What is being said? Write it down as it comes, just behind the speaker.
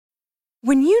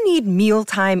When you need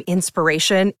mealtime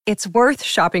inspiration, it's worth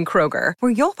shopping Kroger,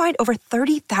 where you'll find over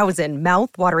 30,000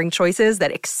 mouth-watering choices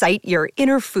that excite your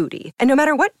inner foodie. And no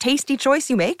matter what tasty choice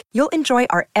you make, you'll enjoy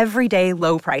our everyday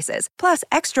low prices, plus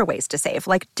extra ways to save,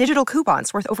 like digital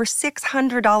coupons worth over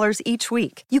 $600 each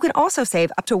week. You can also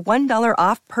save up to $1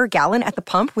 off per gallon at the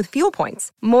pump with fuel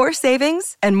points. More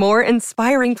savings and more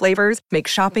inspiring flavors make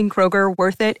shopping Kroger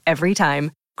worth it every time.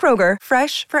 Kroger,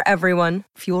 fresh for everyone.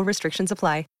 Fuel restrictions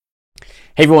apply.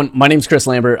 Hey everyone, my name is Chris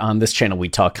Lambert. On this channel, we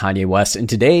talk Kanye West, and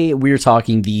today we're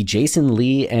talking the Jason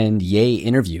Lee and Ye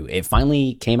interview. It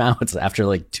finally came out after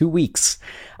like 2 weeks.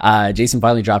 Jason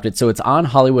finally dropped it, so it's on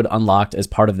Hollywood Unlocked as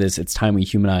part of this It's Time We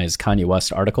Humanize Kanye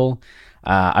West article.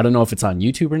 I don't know if it's on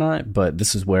YouTube or not, but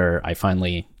this is where I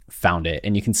finally found it,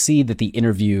 and you can see that the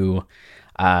interview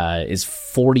is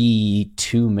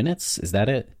 42 minutes. Is that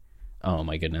it? Oh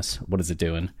my goodness, what is it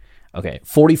doing? Okay,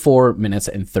 44 minutes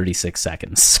and 36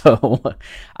 seconds. So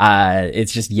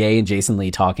it's just Ye and Jason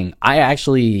Lee talking. I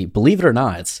actually, believe it or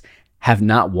not, have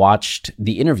not watched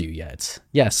the interview yet.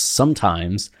 Yes,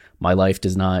 sometimes my life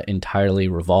does not entirely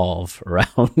revolve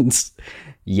around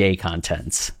Ye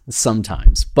content.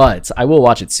 Sometimes. But I will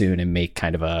watch it soon and make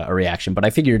kind of a reaction. But I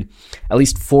figured, at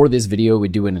least for this video,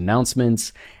 we'd do an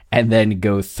announcement and then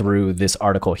go through this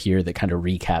article here that kind of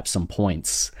recaps some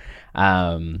points.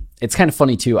 It's kind of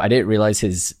funny too. I didn't realize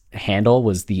his handle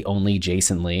was the only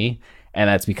Jason Lee, and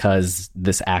that's because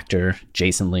this actor,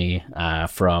 Jason Lee,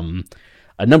 from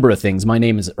a number of things. My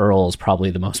Name is Earl is probably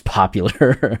the most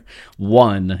popular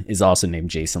one, is also named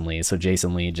Jason Lee. So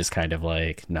Jason Lee just kind of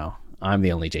like, no, I'm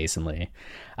the only Jason Lee.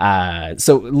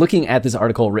 So looking at this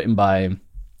article written by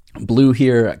Blue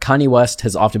here, Kanye West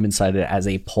has often been cited as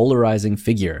a polarizing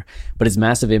figure, but his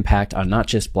massive impact on not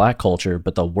just black culture,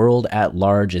 but the world at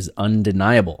large is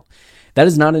undeniable. That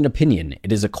is not an opinion,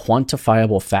 it is a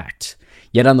quantifiable fact.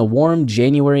 Yet on the warm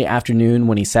January afternoon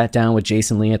when he sat down with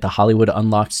Jason Lee at the Hollywood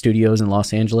Unlocked Studios in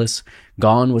Los Angeles,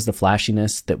 gone was the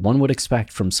flashiness that one would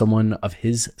expect from someone of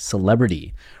his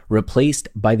celebrity, replaced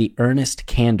by the earnest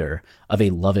candor of a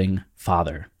loving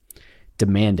father,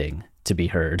 demanding to be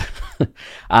heard.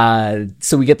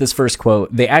 So we get this first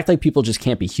quote. They act like people just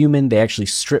can't be human. They actually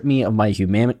strip me of my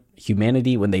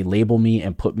humanity when they label me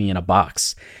and put me in a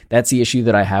box. That's the issue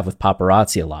that I have with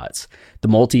paparazzi a lot. The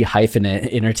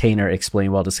multi-hyphenate entertainer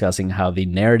explained while discussing how the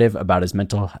narrative about his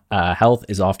mental health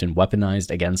is often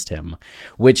weaponized against him,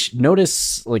 which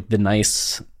notice like the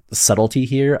nice subtlety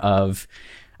here of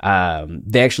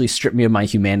they actually strip me of my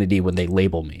humanity when they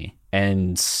label me.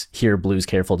 And here Blue's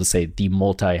careful to say the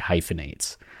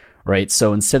multi-hyphenates, right?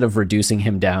 So instead of reducing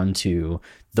him down to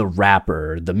the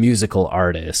rapper, the musical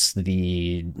artist,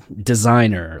 the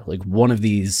designer, like one of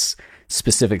these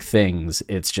specific things,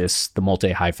 it's just the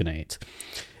multi-hyphenate.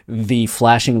 The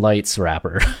flashing lights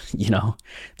rapper, the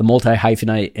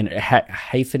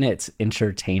multi-hyphenate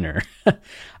entertainer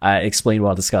explained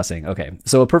while discussing. Okay,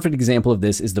 so a perfect example of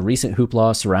this is the recent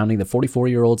hoopla surrounding the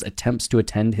 44-year-old's attempts to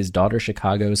attend his daughter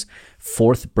Chicago's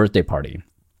 4th birthday party,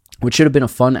 which should have been a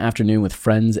fun afternoon with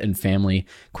friends and family,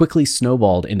 quickly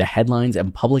snowballed into headlines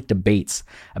and public debates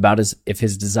about if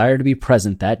his desire to be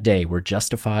present that day were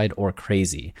justified or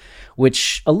crazy,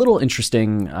 which a little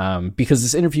interesting because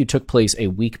this interview took place a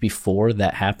week before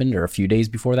that happened, or a few days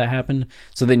before that happened.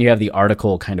 So then you have the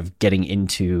article kind of getting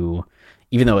into,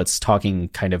 even though it's talking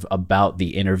kind of about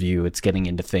the interview, it's getting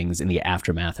into things in the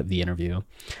aftermath of the interview.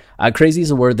 Crazy is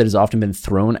a word that has often been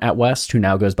thrown at West, who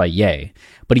now goes by Ye,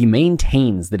 but he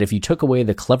maintains that if you took away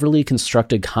the cleverly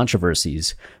constructed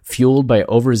controversies fueled by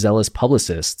overzealous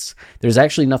publicists, there's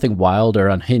actually nothing wild or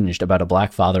unhinged about a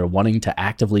black father wanting to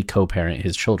actively co-parent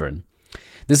his children.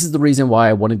 This is the reason why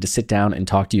I wanted to sit down and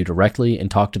talk to you directly and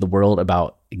talk to the world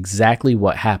about exactly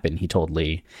what happened, he told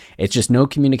Lee. It's just no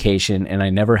communication, and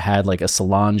I never had like a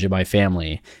Solange in my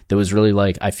family that was really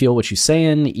like, I feel what you're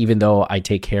saying, even though I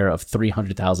take care of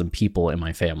 300,000 people in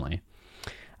my family.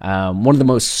 One of the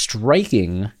most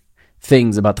striking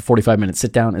things about the 45-minute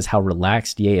sit-down is how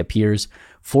relaxed Ye appears.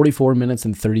 44 minutes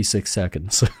and 36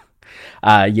 seconds.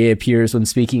 Ye appears when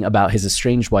speaking about his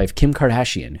estranged wife, Kim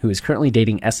Kardashian, who is currently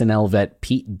dating SNL vet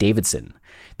Pete Davidson.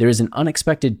 There is an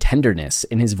unexpected tenderness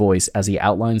in his voice as he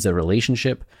outlines their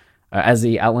relationship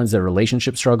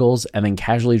struggles, and then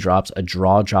casually drops a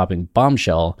jaw-dropping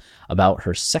bombshell about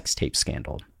her sex tape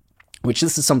scandal, which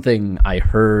this is something I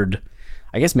heard,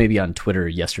 I guess maybe on Twitter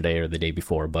yesterday or the day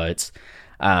before, but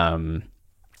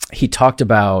he talked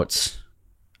about,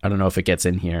 I don't know if it gets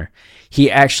in here, he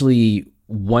actually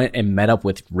went and met up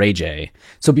with Ray J.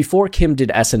 So before Kim did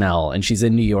SNL and she's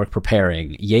in New York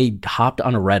preparing, Ye hopped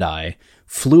on a red eye,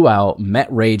 flew out,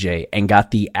 met Ray J, and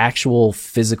got the actual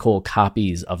physical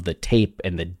copies of the tape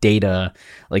and the data,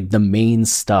 like the main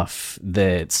stuff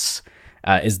that's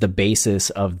is the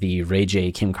basis of the Ray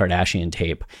J Kim Kardashian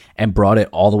tape, and brought it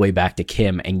all the way back to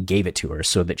Kim and gave it to her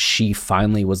so that she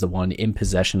finally was the one in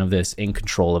possession of this, in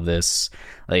control of this.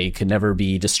 Like, it could never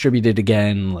be distributed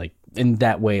again, like in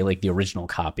that way, like the original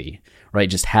copy, right?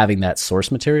 Just having that source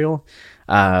material,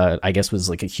 I guess, was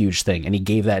like a huge thing. And he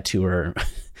gave that to her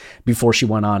before she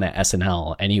went on at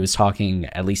SNL. And he was talking,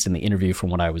 at least in the interview from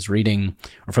what I was reading,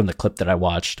 or from the clip that I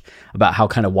watched, about how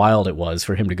kind of wild it was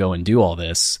for him to go and do all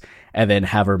this, and then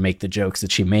have her make the jokes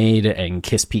that she made and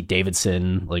kiss Pete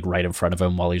Davidson, like right in front of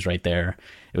him while he's right there.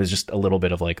 It was just a little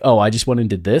bit of like, oh, I just went and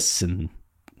did this, and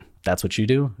that's what you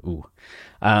do? Ooh.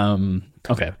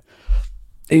 Okay.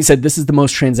 He said, this is the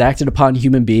most transacted upon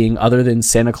human being other than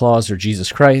Santa Claus or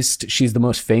Jesus Christ. She's the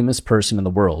most famous person in the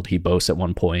world, he boasts at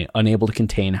one point, unable to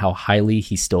contain how highly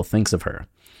he still thinks of her.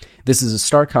 This is a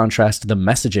stark contrast to the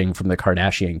messaging from the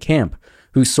Kardashian camp,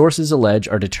 whose sources allege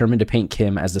are determined to paint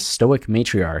Kim as a stoic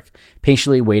matriarch,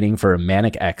 patiently waiting for a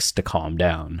manic ex to calm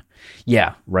down.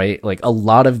 Yeah, right? Like, a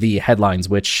lot of the headlines,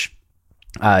 which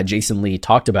Jason Lee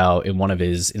talked about in one of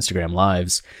his Instagram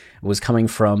lives, was coming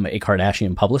from a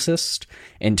Kardashian publicist,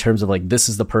 in terms of like, this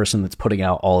is the person that's putting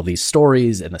out all of these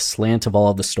stories and the slant of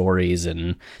all of the stories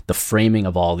and the framing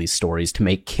of all of these stories to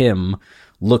make Kim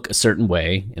look a certain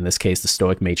way, in this case the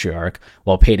stoic matriarch,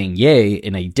 while painting Ye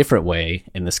in a different way,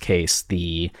 in this case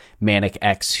the manic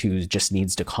ex who just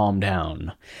needs to calm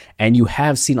down. And you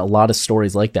have seen a lot of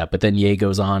stories like that, but then Ye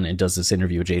goes on and does this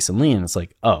interview with Jason Lee, and it's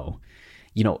like, oh,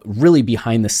 you know, really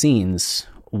behind the scenes,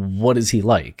 what is he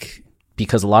like?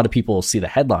 Because a lot of people see the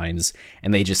headlines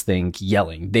and they just think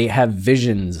yelling. They have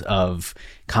visions of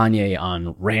Kanye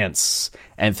on rants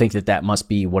and think that that must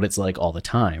be what it's like all the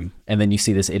time. And then you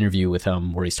see this interview with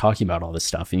him where he's talking about all this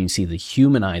stuff, and you see the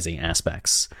humanizing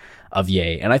aspects of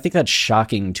Ye. And I think that's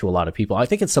shocking to a lot of people. I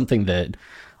think it's something that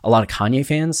a lot of Kanye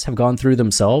fans have gone through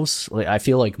themselves. Like, I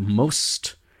feel like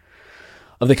most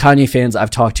of the Kanye fans I've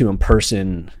talked to in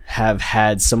person have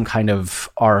had some kind of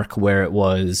arc where it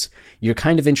was, you're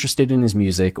kind of interested in his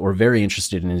music or very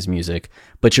interested in his music,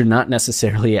 but you're not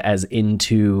necessarily as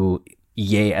into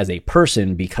Ye as a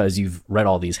person because you've read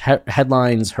all these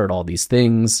headlines, heard all these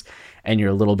things, and you're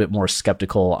a little bit more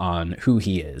skeptical on who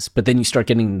he is. But then you start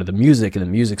getting into the music, and the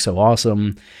music's so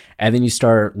awesome, and then you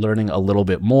start learning a little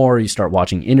bit more, you start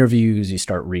watching interviews, you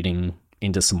start reading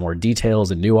into some more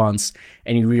details and nuance,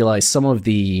 and you realize some of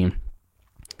the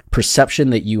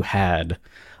perception that you had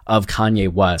of Kanye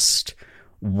West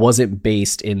wasn't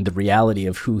based in the reality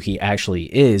of who he actually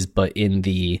is, but in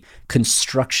the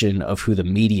construction of who the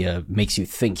media makes you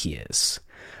think he is,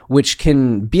 which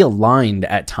can be aligned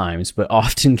at times, but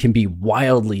often can be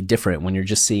wildly different when you're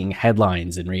just seeing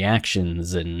headlines and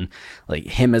reactions and like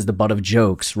him as the butt of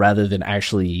jokes rather than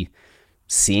actually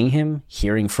seeing him,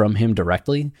 hearing from him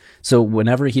directly. So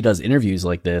whenever he does interviews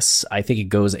like this, I think it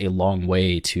goes a long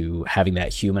way to having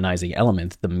that humanizing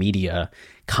element that the media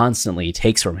constantly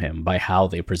takes from him by how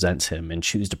they present him and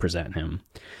choose to present him.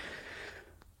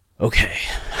 Okay.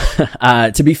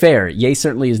 To be fair, Ye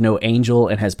certainly is no angel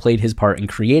and has played his part in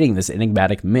creating this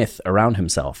enigmatic myth around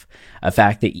himself, a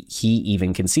fact that he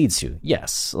even concedes to.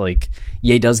 Yes, like,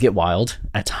 Ye does get wild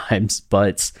at times,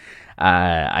 but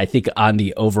I think on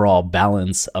the overall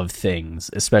balance of things,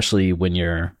 especially when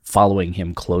you're following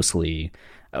him closely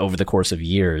over the course of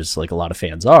years, like a lot of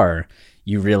fans are,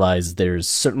 you realize there's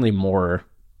certainly more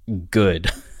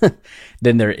good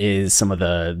than there is some of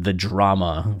the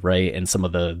drama, right? And some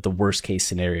of the worst case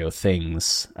scenario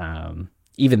things.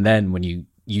 Even then, when you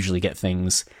usually get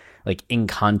things like in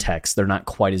context, they're not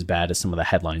quite as bad as some of the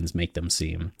headlines make them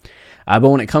seem. But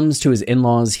when it comes to his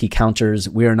in-laws, he counters,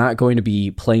 we are not going to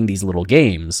be playing these little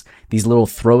games, these little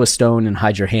throw a stone and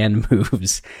hide your hand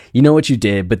moves. You know what you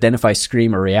did, but then if I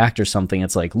scream or react or something,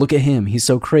 it's like, look at him, he's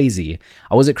so crazy.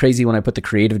 I wasn't crazy when I put the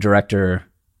creative director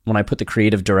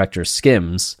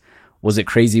Skims. Was it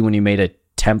crazy when you made a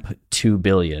temp 2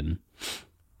 billion?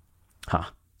 Huh.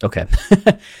 Okay.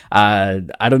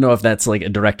 I don't know if that's like a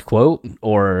direct quote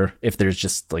or if there's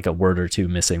just like a word or two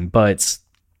missing, but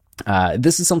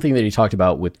this is something that he talked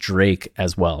about with Drake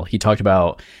as well. He talked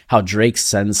about how Drake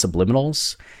sends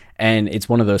subliminals, and it's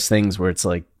one of those things where it's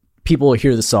like people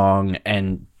hear the song,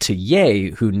 and to Ye,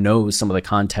 who knows some of the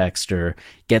context or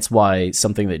gets why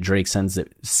something that Drake says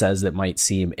that might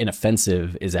seem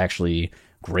inoffensive is actually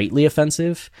greatly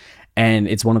offensive. And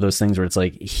it's one of those things where it's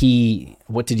like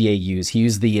what did Ye use? He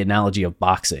used the analogy of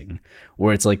boxing,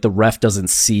 where it's like the ref doesn't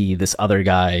see this other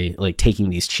guy like taking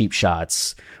these cheap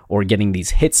shots or getting these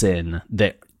hits in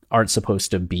that aren't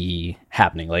supposed to be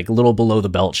happening, like little below the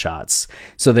belt shots.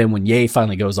 So then when Ye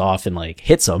finally goes off and like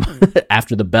hits him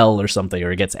after the bell or something,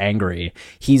 or gets angry,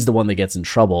 he's the one that gets in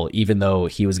trouble, even though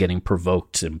he was getting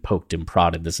provoked and poked and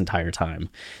prodded this entire time.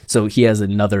 So he has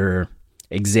another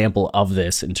example of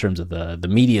this in terms of the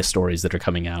media stories that are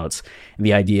coming out, and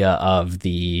the idea of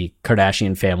the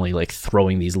Kardashian family like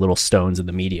throwing these little stones in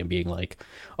the media and being like,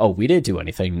 oh, we didn't do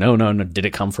anything. No, did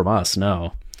it come from us?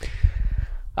 No.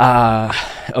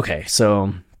 Okay,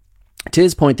 so to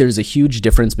his point, there's a huge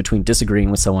difference between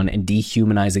disagreeing with someone and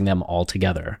dehumanizing them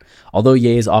altogether. Although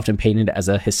Ye is often painted as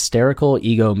a hysterical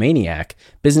egomaniac,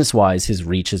 business-wise, his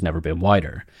reach has never been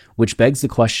wider. Which begs the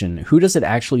question, who does it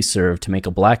actually serve to make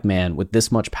a black man with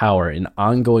this much power an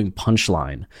ongoing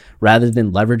punchline, rather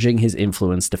than leveraging his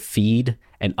influence to feed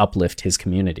and uplift his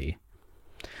community?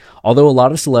 Although a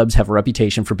lot of celebs have a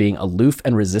reputation for being aloof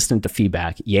and resistant to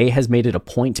feedback, Ye has made it a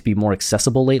point to be more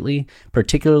accessible lately,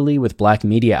 particularly with black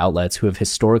media outlets who have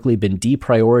historically been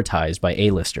deprioritized by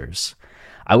A-listers.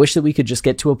 I wish that we could just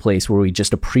get to a place where we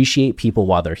just appreciate people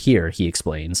while they're here, he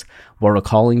explains, while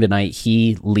recalling the night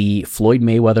he, Lee, Floyd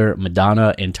Mayweather,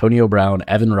 Madonna, Antonio Brown,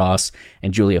 Evan Ross,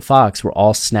 and Julia Fox were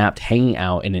all snapped hanging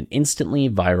out in an instantly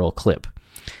viral clip.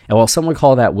 And while some would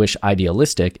call that wish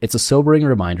idealistic, it's a sobering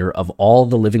reminder of all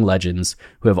the living legends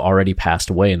who have already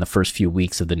passed away in the first few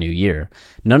weeks of the new year.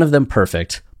 None of them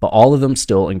perfect, but all of them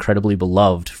still incredibly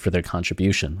beloved for their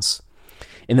contributions.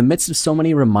 In the midst of so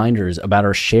many reminders about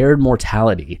our shared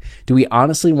mortality, do we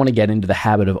honestly want to get into the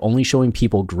habit of only showing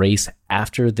people grace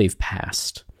after they've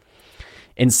passed?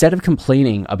 Instead of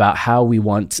complaining about how we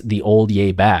want the old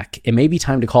Ye back, it may be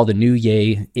time to call the new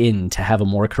Ye in to have a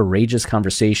more courageous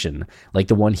conversation like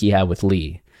the one he had with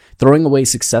Lee. Throwing away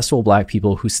successful black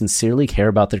people who sincerely care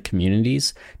about their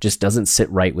communities just doesn't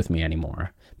sit right with me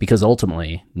anymore, because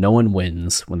ultimately, no one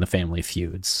wins when the family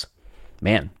feuds.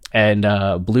 Man. And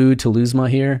Blue Toulousma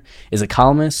here is a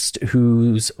columnist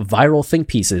whose viral think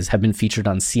pieces have been featured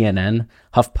on CNN,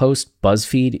 HuffPost,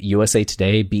 BuzzFeed, USA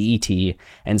Today, BET,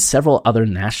 and several other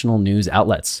national news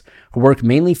outlets. Her work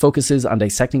mainly focuses on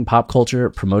dissecting pop culture,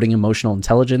 promoting emotional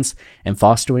intelligence, and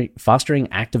fostering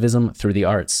activism through the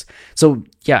arts. So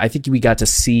yeah, I think we got to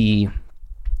see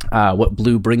what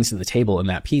Blue brings to the table in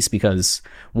that piece, because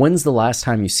when's the last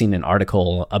time you've seen an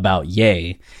article about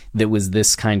Ye that was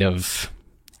this kind of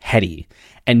heady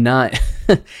and not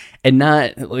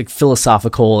like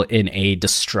philosophical in a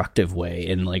destructive way,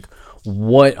 and like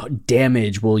what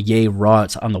damage will Ye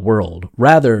wrought on the world?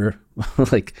 Rather,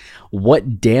 like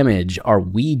what damage are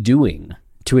we doing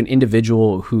to an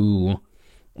individual who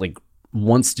like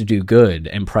wants to do good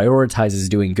and prioritizes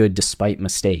doing good despite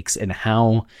mistakes? And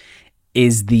how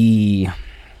is the,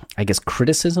 I guess,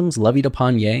 criticisms levied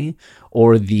upon Ye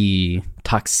or the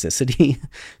toxicity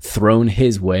thrown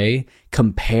his way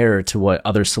compare to what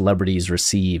other celebrities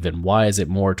receive, and why is it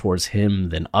more towards him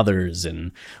than others,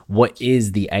 and what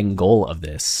is the end goal of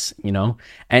this, you know?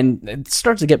 And it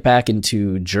starts to get back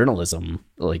into journalism,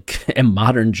 like, and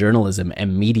modern journalism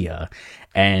and media,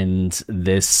 and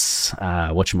this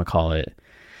whatchamacallit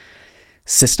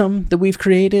system that we've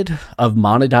created of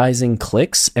monetizing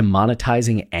clicks and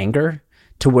monetizing anger,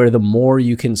 to where the more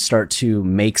you can start to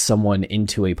make someone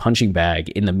into a punching bag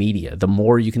in the media, the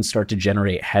more you can start to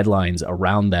generate headlines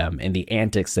around them and the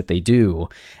antics that they do,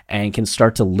 and can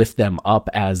start to lift them up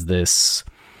as this,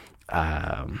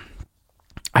 I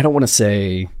don't want to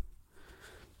say,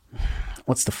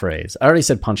 what's the phrase? I already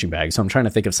said punching bag, so I'm trying to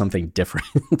think of something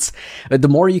different. The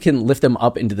more you can lift them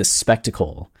up into this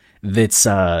spectacle that's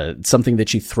something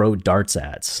that you throw darts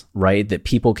at, right? That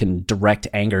people can direct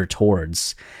anger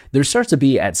towards. There starts to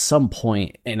be at some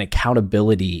point an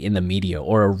accountability in the media,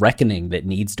 or a reckoning that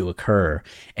needs to occur,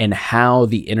 and how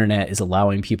the internet is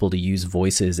allowing people to use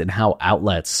voices, and how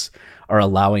outlets are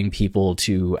allowing people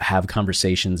to have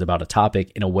conversations about a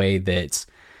topic in a way that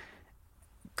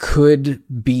could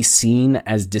be seen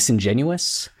as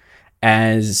disingenuous,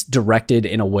 as directed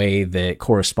in a way that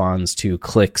corresponds to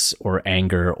clicks or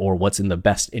anger, or what's in the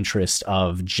best interest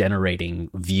of generating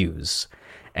views.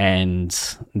 And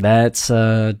that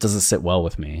doesn't sit well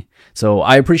with me. So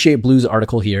I appreciate Blue's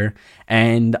article here,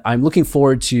 and I'm looking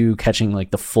forward to catching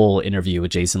like the full interview with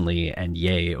Jason Lee and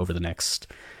Ye over the next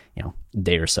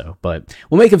day or so. But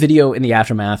we'll make a video in the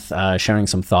aftermath sharing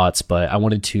some thoughts, but I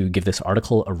wanted to give this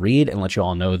article a read and let you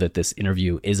all know that this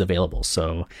interview is available.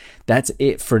 So that's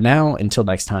it for now. Until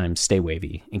next time, stay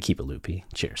wavy and keep it loopy.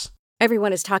 Cheers.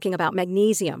 Everyone is talking about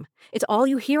magnesium. It's all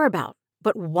you hear about.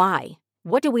 But why?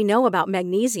 What do we know about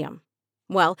magnesium?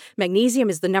 Well, magnesium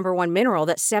is the number one mineral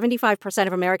that 75%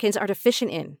 of Americans are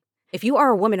deficient in. If you are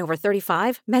a woman over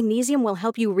 35, magnesium will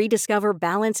help you rediscover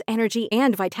balance, energy,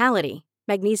 and vitality.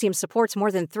 Magnesium supports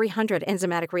more than 300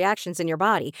 enzymatic reactions in your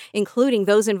body, including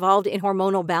those involved in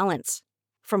hormonal balance.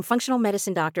 From functional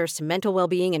medicine doctors to mental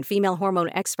well-being and female hormone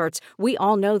experts, we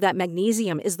all know that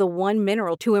magnesium is the one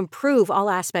mineral to improve all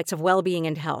aspects of well-being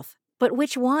and health. But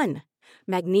which one?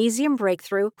 Magnesium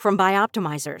Breakthrough from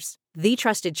Bioptimizers, the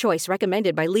trusted choice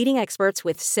recommended by leading experts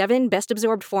with 7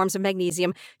 best-absorbed forms of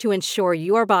magnesium to ensure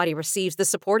your body receives the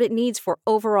support it needs for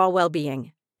overall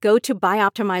well-being. Go to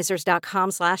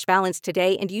bioptimizers.com/balance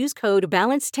today and use code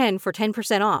BALANCE10 for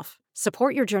 10% off.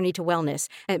 Support your journey to wellness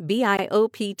at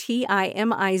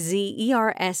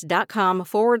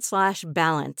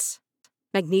bioptimizers.com/balance.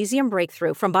 Magnesium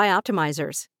Breakthrough from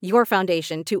Bioptimizers, your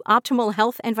foundation to optimal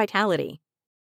health and vitality.